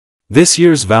This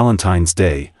year's Valentine's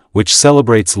Day, which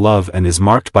celebrates love and is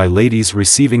marked by ladies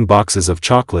receiving boxes of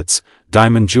chocolates,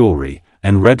 diamond jewelry,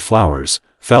 and red flowers,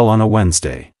 fell on a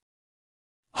Wednesday.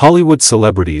 Hollywood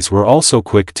celebrities were also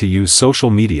quick to use social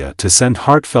media to send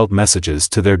heartfelt messages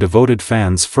to their devoted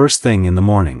fans first thing in the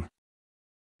morning.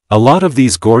 A lot of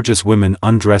these gorgeous women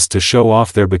undressed to show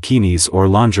off their bikinis or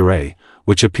lingerie,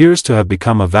 which appears to have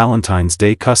become a Valentine's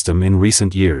Day custom in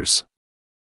recent years.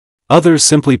 Others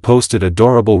simply posted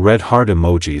adorable red heart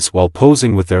emojis while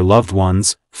posing with their loved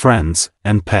ones, friends,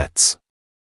 and pets.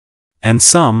 And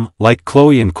some, like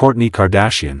Khloe and Kourtney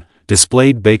Kardashian,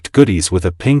 displayed baked goodies with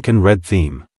a pink and red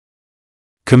theme.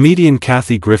 Comedian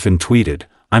Kathy Griffin tweeted,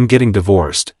 "I'm getting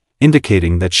divorced,"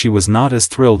 indicating that she was not as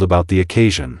thrilled about the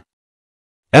occasion.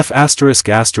 F***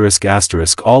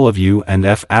 all of you and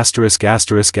F***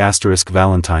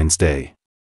 Valentine's Day.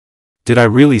 Did I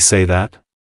really say that?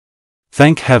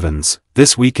 Thank heavens,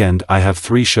 this weekend I have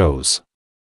 3 shows.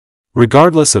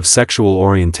 Regardless of sexual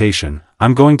orientation,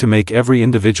 I'm going to make every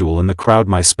individual in the crowd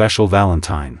my special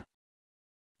Valentine.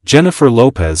 Jennifer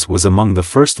Lopez was among the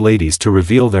first ladies to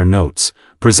reveal their notes,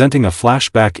 presenting a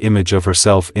flashback image of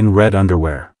herself in red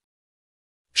underwear.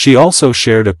 She also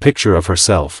shared a picture of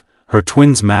herself, her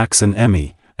twins Max and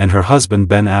Emmy, and her husband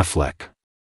Ben Affleck.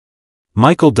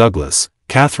 Michael Douglas,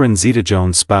 Catherine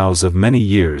Zeta-Jones' spouse of many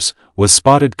years, was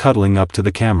spotted cuddling up to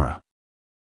the camera.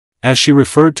 As she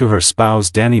referred to her spouse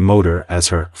Danny Moder as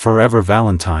her forever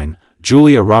Valentine,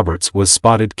 Julia Roberts was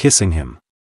spotted kissing him.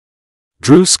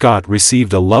 Drew Scott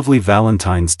received a lovely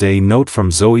Valentine's Day note from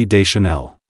Zooey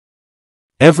Deschanel.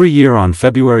 Every year on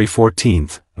February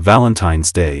 14th,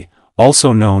 Valentine's Day,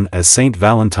 also known as St.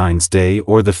 Valentine's Day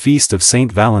or the Feast of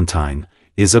St. Valentine,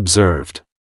 is observed.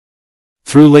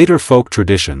 Through later folk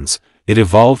traditions, it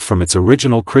evolved from its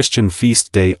original Christian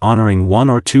feast day honoring 1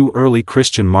 or 2 early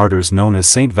Christian martyrs known as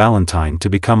St. Valentine to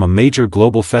become a major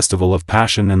global festival of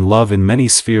passion and love in many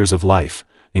spheres of life,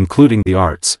 including the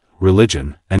arts,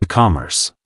 religion, and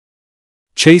commerce.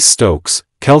 Chase Stokes,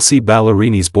 Kelsey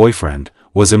Ballerini's boyfriend,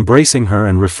 was embracing her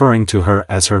and referring to her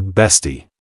as her bestie.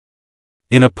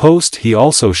 In a post he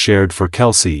also shared for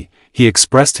Kelsey, he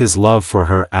expressed his love for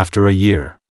her after a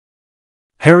year.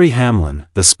 Harry Hamlin,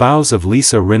 the spouse of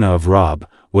Lisa Rinna of Rob,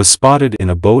 was spotted in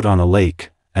a boat on a lake,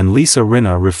 and Lisa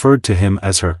Rinna referred to him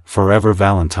as her forever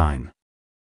Valentine.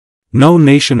 No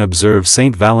nation observes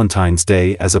St. Valentine's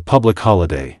Day as a public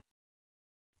holiday.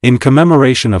 In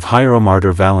commemoration of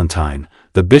Hieromartyr Valentine,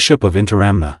 the Bishop of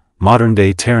Interamna,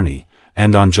 modern-day Terni,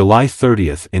 and on July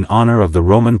 30th in honor of the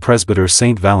Roman presbyter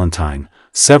St. Valentine,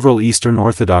 several Eastern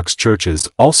Orthodox churches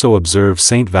also observe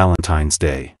St. Valentine's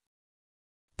Day.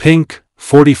 Pink,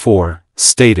 44,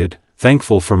 stated,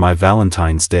 "Thankful for my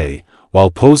Valentine's Day," while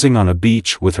posing on a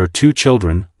beach with her 2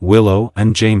 children, Willow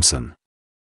and Jameson.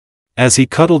 As he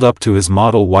cuddled up to his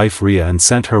model wife Rhea and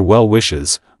sent her well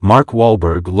wishes, Mark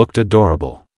Wahlberg looked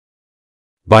adorable.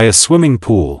 By a swimming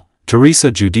pool,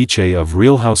 Teresa Giudice of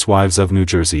Real Housewives of New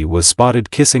Jersey was spotted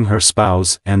kissing her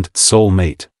spouse and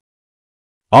soulmate.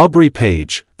 Aubrey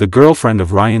Page, the girlfriend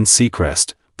of Ryan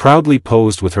Seacrest, proudly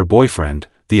posed with her boyfriend,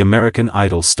 the American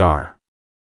Idol star.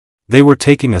 They were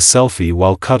taking a selfie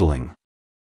while cuddling.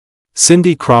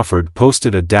 Cindy Crawford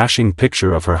posted a dashing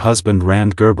picture of her husband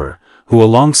Rand Gerber, who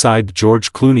alongside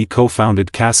George Clooney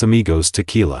co-founded Casamigos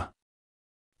Tequila.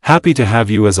 "Happy to have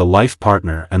you as a life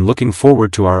partner and looking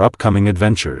forward to our upcoming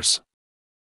adventures.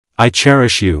 I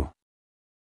cherish you."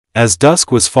 As dusk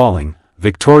was falling,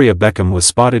 Victoria Beckham was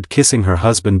spotted kissing her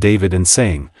husband David and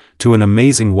saying, "To an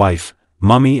amazing wife,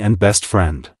 mummy and best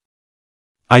friend.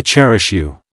 I cherish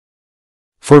you."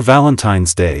 For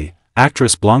Valentine's Day,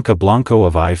 actress Blanca Blanco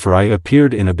of Eye for Eye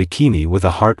appeared in a bikini with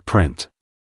a heart print.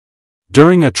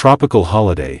 During a tropical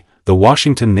holiday, the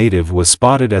Washington native was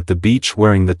spotted at the beach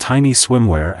wearing the tiny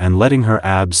swimwear and letting her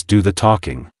abs do the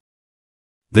talking.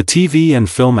 The TV and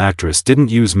film actress didn't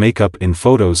use makeup in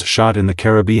photos shot in the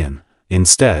Caribbean.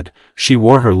 Instead, she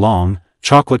wore her long,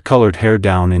 chocolate-colored hair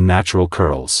down in natural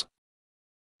curls.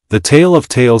 The Tale of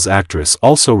Tales actress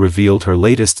also revealed her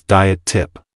latest diet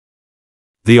tip.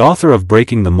 The author of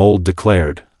Breaking the Mold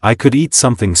declared, "I could eat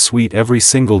something sweet every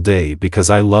single day because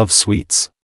I love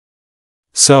sweets.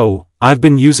 So, I've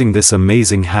been using this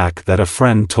amazing hack that a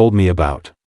friend told me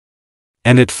about.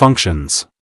 And it functions."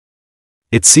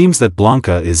 It seems that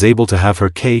Blanca is able to have her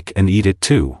cake and eat it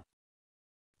too.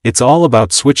 "It's all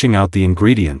about switching out the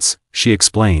ingredients," she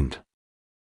explained.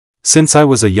 "Since I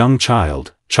was a young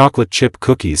child, chocolate chip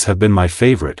cookies have been my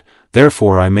favorite,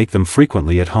 therefore I make them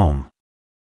frequently at home.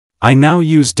 I now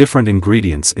use different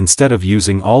ingredients instead of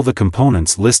using all the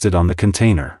components listed on the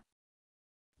container."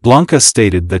 Blanca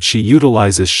stated that she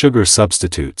utilizes sugar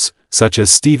substitutes, such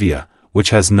as stevia, which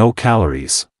has no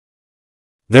calories.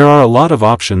 There are a lot of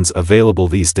options available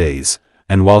these days,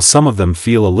 and while some of them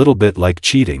feel a little bit like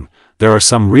cheating, there are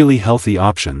some really healthy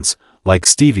options, like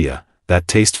stevia, that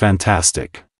taste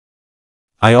fantastic.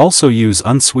 I also use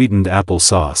unsweetened apple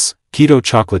sauce, keto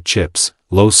chocolate chips,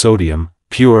 low sodium,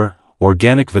 pure,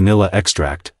 organic vanilla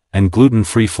extract, and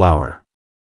gluten-free flour.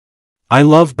 I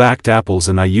love baked apples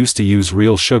and I used to use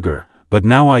real sugar, but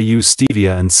now I use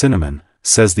stevia and cinnamon,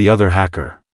 says the other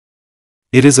hacker.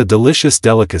 It is a delicious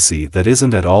delicacy that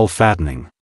isn't at all fattening.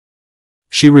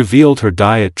 She revealed her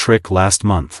diet trick last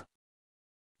month.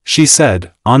 She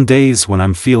said, "On days when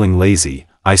I'm feeling lazy,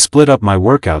 I split up my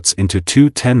workouts into 2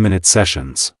 10-minute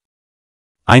sessions.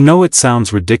 I know it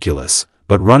sounds ridiculous,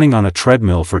 but running on a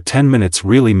treadmill for 10 minutes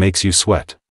really makes you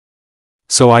sweat.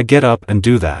 So I get up and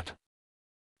do that.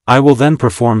 I will then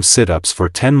perform sit-ups for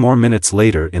 10 more minutes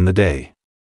later in the day.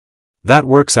 That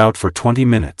works out for 20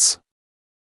 minutes.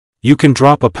 You can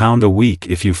drop a pound a week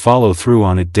if you follow through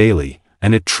on it daily,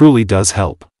 and it truly does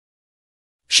help."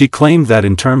 She claimed that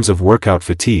in terms of workout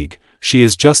fatigue, she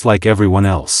is just like everyone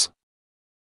else.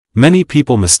 Many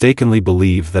people mistakenly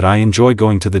believe that I enjoy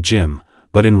going to the gym,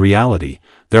 but in reality,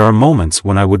 there are moments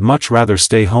when I would much rather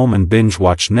stay home and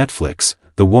binge-watch Netflix,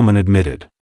 the woman admitted.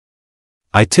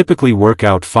 I typically work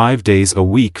out 5 days a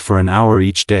week for an hour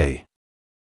each day.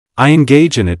 I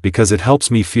engage in it because it helps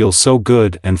me feel so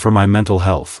good and for my mental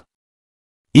health.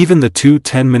 Even the 2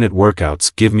 10-minute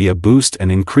workouts give me a boost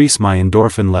and increase my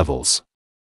endorphin levels.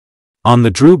 On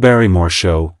the Drew Barrymore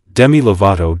show, Demi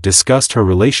Lovato discussed her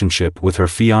relationship with her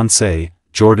fiancé,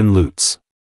 Jordan Lutz.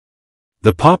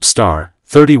 The pop star,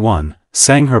 31,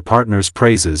 sang her partner's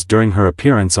praises during her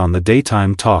appearance on the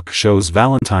daytime talk show's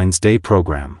Valentine's Day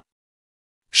program.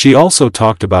 She also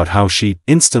talked about how she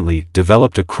instantly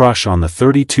developed a crush on the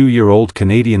 32-year-old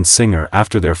Canadian singer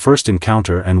after their first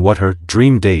encounter and what her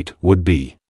dream date would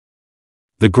be.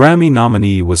 The Grammy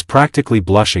nominee was practically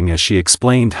blushing as she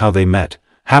explained how they met,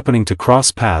 happening to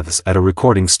cross paths at a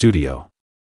recording studio.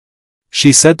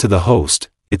 She said to the host,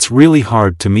 "It's really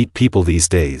hard to meet people these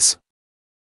days.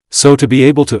 So to be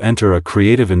able to enter a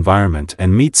creative environment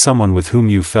and meet someone with whom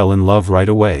you fell in love right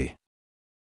away.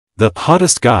 The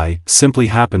hottest guy simply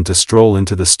happened to stroll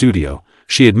into the studio,"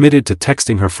 she admitted to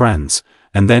texting her friends,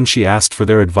 and then she asked for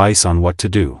their advice on what to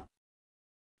do.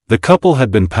 The couple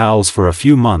had been pals for a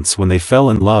few months when they fell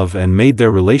in love and made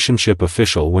their relationship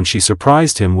official when she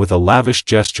surprised him with a lavish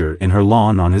gesture in her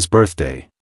lawn on his birthday.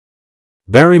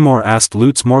 Barrymore asked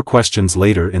Lutz more questions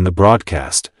later in the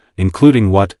broadcast, including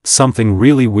what something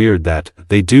really weird that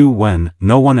they do when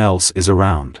no one else is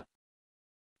around.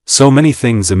 "So many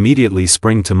things immediately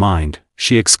spring to mind,"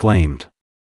 she exclaimed.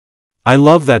 "I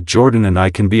love that Jordan and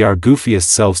I can be our goofiest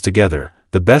selves together,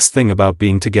 the best thing about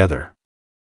being together."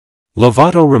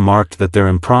 Lovato remarked that their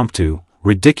impromptu,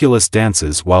 ridiculous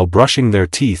dances while brushing their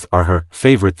teeth are her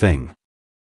favorite thing.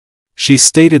 She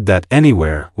stated that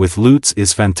anywhere with Lutz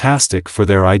is fantastic for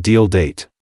their ideal date.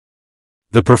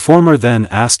 The performer then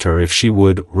asked her if she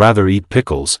would rather eat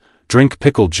pickles, drink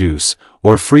pickle juice,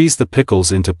 or freeze the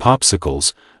pickles into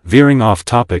popsicles, veering off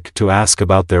topic to ask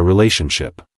about their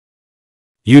relationship.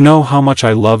 "You know how much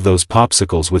I love those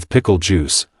popsicles with pickle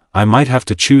juice, I might have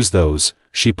to choose those,"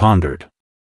 she pondered.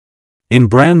 In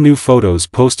brand new photos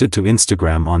posted to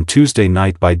Instagram on Tuesday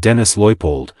night by Dennis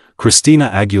Leopold, Christina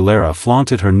Aguilera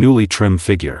flaunted her newly trim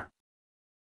figure.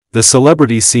 The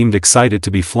celebrity seemed excited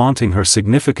to be flaunting her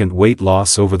significant weight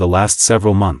loss over the last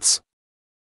several months.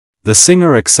 The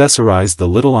singer accessorized the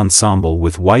little ensemble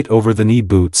with white over-the-knee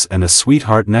boots and a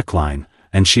sweetheart neckline,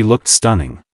 and she looked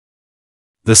stunning.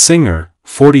 The singer,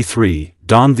 43,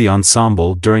 donned the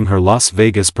ensemble during her Las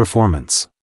Vegas performance.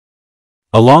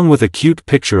 Along with a cute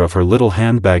picture of her little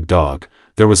handbag dog,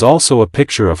 there was also a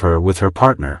picture of her with her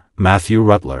partner, Matthew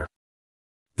Rutler.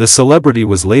 The celebrity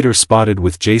was later spotted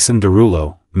with Jason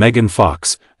Derulo, Megan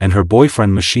Fox, and her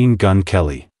boyfriend Machine Gun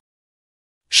Kelly.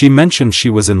 She mentioned she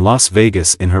was in Las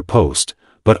Vegas in her post,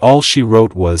 but all she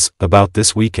wrote was, "about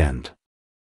this weekend."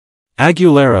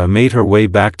 Aguilera made her way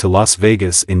back to Las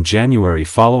Vegas in January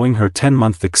following her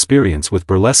 10-month experience with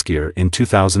Burlesquier in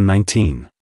 2019.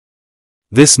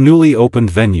 This newly opened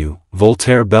venue,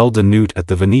 Voltaire Belle de Nuit at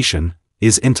the Venetian,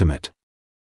 is intimate.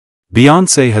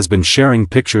 Beyoncé has been sharing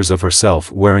pictures of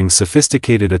herself wearing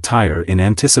sophisticated attire in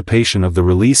anticipation of the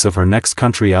release of her next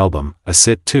country album, A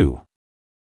Sit 2.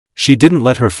 She didn't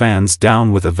let her fans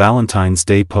down with a Valentine's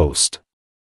Day post.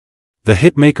 The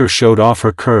hitmaker showed off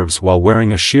her curves while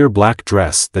wearing a sheer black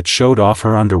dress that showed off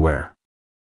her underwear.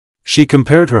 She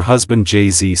compared her husband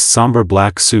Jay-Z's somber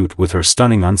black suit with her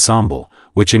stunning ensemble,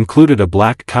 which included a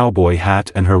black cowboy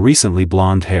hat and her recently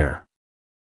blonde hair.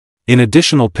 In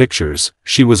additional pictures,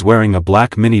 she was wearing a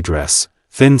black mini dress,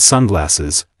 thin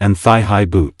sunglasses, and thigh-high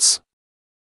boots.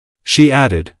 She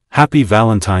added, "Happy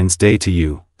Valentine's Day to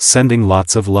you, sending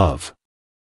lots of love."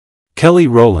 Kelly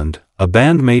Rowland, a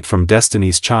bandmate from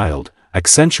Destiny's Child,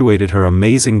 accentuated her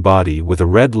amazing body with a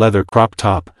red leather crop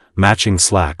top, matching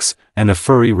slacks, and a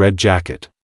furry red jacket.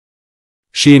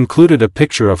 She included a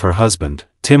picture of her husband,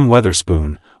 Tim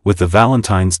Weatherspoon, with the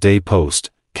Valentine's Day post,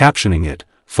 captioning it,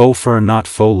 "Faux fur not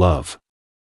faux love."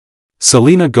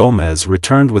 Selena Gomez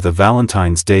returned with a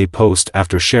Valentine's Day post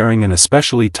after sharing an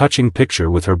especially touching picture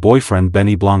with her boyfriend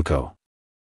Benny Blanco.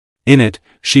 In it,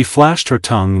 she flashed her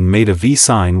tongue and made a V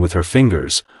sign with her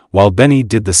fingers, while Benny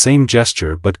did the same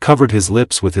gesture but covered his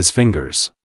lips with his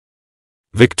fingers.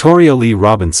 Victoria Lee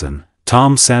Robinson,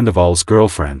 Tom Sandoval's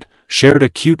girlfriend, shared a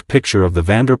cute picture of the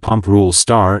Vanderpump Rules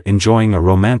star enjoying a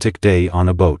romantic day on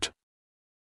a boat.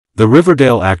 The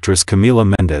Riverdale actress Camila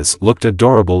Mendes looked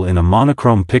adorable in a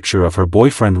monochrome picture of her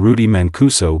boyfriend Rudy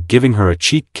Mancuso giving her a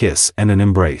cheek kiss and an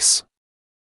embrace.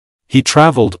 He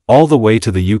traveled all the way to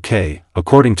the UK,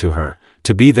 according to her,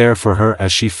 to be there for her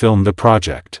as she filmed the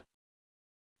project.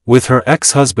 With her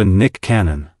ex-husband Nick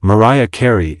Cannon, Mariah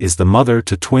Carey is the mother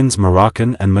to twins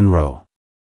Moroccan and Monroe.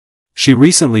 She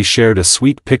recently shared a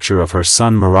sweet picture of her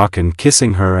son Moroccan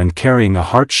kissing her and carrying a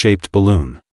heart-shaped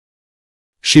balloon.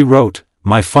 She wrote,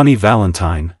 "My funny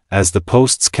Valentine," as the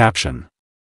post's caption.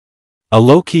 A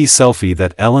low-key selfie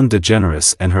that Ellen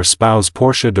DeGeneres and her spouse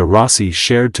Portia de Rossi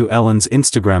shared to Ellen's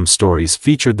Instagram stories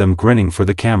featured them grinning for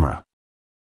the camera.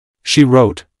 She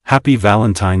wrote, "Happy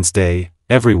Valentine's Day,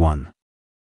 everyone."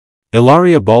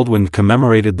 Hilaria Baldwin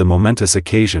commemorated the momentous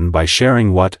occasion by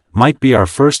sharing what might be our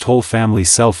first whole family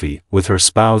selfie with her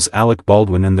spouse Alec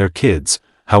Baldwin and their kids.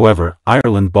 However,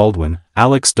 Ireland Baldwin,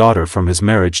 Alec's daughter from his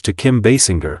marriage to Kim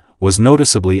Basinger, was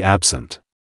noticeably absent.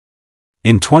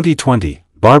 In 2020,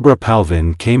 Barbara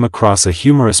Palvin came across a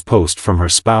humorous post from her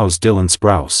spouse Dylan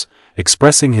Sprouse,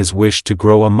 expressing his wish to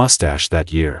grow a mustache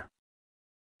that year.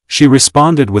 She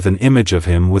responded with an image of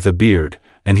him with a beard,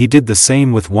 and he did the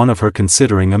same with one of her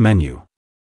considering a menu.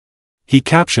 He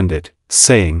captioned it,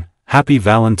 saying, "Happy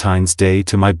Valentine's Day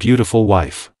to my beautiful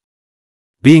wife."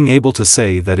 Being able to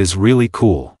say that is really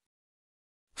cool.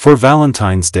 For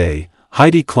Valentine's Day,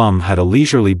 Heidi Klum had a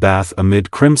leisurely bath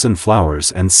amid crimson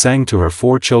flowers and sang to her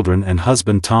 4 children and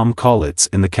husband Tom Collitz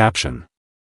in the caption.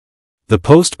 The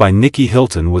post by Nikki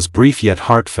Hilton was brief yet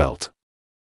heartfelt.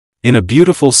 In a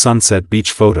beautiful sunset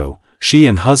beach photo, she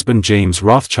and husband James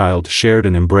Rothschild shared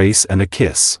an embrace and a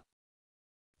kiss.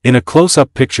 In a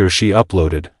close-up picture she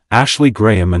uploaded, Ashley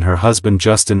Graham and her husband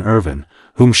Justin Irvin,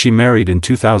 whom she married in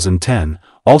 2010,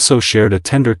 also shared a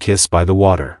tender kiss by the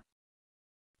water.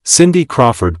 Cindy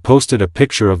Crawford posted a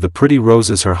picture of the pretty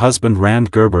roses her husband Rand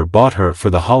Gerber bought her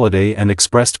for the holiday and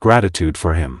expressed gratitude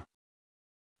for him.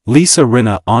 Lisa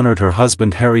Rinna honored her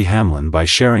husband Harry Hamlin by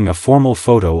sharing a formal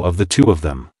photo of the two of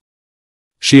them.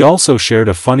 She also shared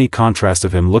a funny contrast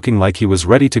of him looking like he was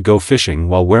ready to go fishing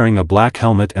while wearing a black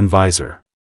helmet and visor.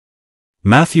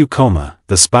 Matthew Coma,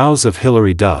 the spouse of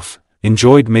Hilary Duff,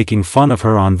 enjoyed making fun of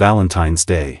her on Valentine's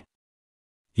Day.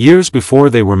 Years before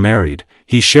they were married,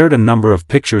 he shared a number of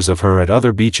pictures of her at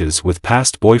other beaches with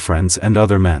past boyfriends and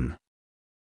other men.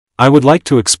 "I would like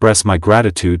to express my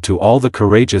gratitude to all the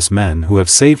courageous men who have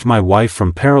saved my wife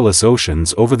from perilous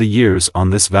oceans over the years on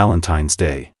this Valentine's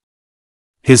Day."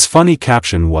 His funny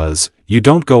caption was, "You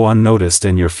don't go unnoticed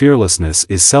and your fearlessness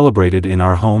is celebrated in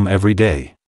our home every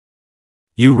day.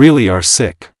 You really are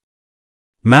sick."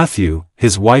 Matthew,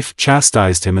 his wife,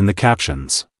 chastised him in the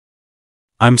captions.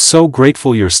 "I'm so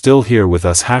grateful you're still here with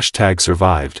us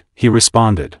 #survived, he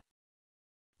responded.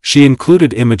 She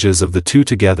included images of the two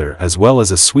together as well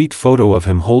as a sweet photo of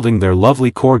him holding their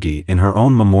lovely corgi in her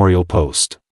own memorial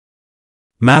post.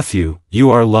 "Matthew,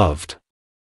 you are loved."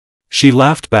 She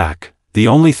laughed back, "The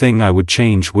only thing I would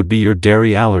change would be your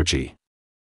dairy allergy."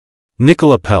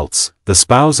 Nicola Peltz, the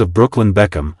spouse of Brooklyn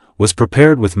Beckham, was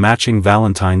prepared with matching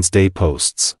Valentine's Day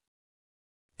posts.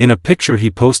 In a picture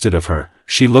he posted of her,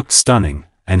 she looked stunning,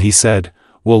 and he said,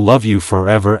 "We'll love you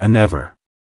forever and ever."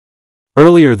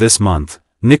 Earlier this month,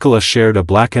 Nicola shared a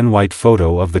black and white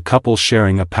photo of the couple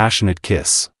sharing a passionate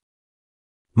kiss.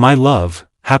 "My love,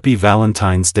 happy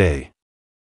Valentine's Day.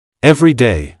 Every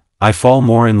day, I fall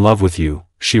more in love with you,"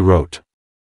 she wrote.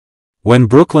 When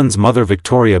Brooklyn's mother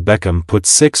Victoria Beckham put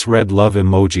 6 red love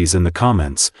emojis in the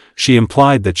comments, she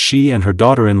implied that she and her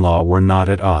daughter-in-law were not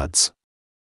at odds.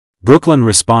 Brooklyn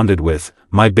responded with,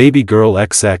 "My baby girl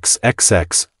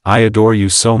XXXX, I adore you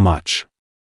so much."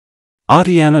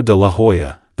 Atiana de la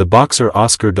Hoya, the boxer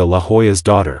Oscar de la Hoya's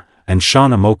daughter, and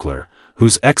Shauna Moakler,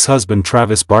 whose ex-husband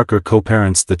Travis Barker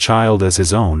co-parents the child as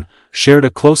his own, shared a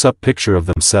close-up picture of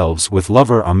themselves with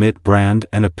lover Amit Brand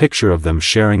and a picture of them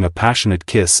sharing a passionate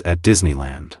kiss at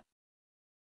Disneyland.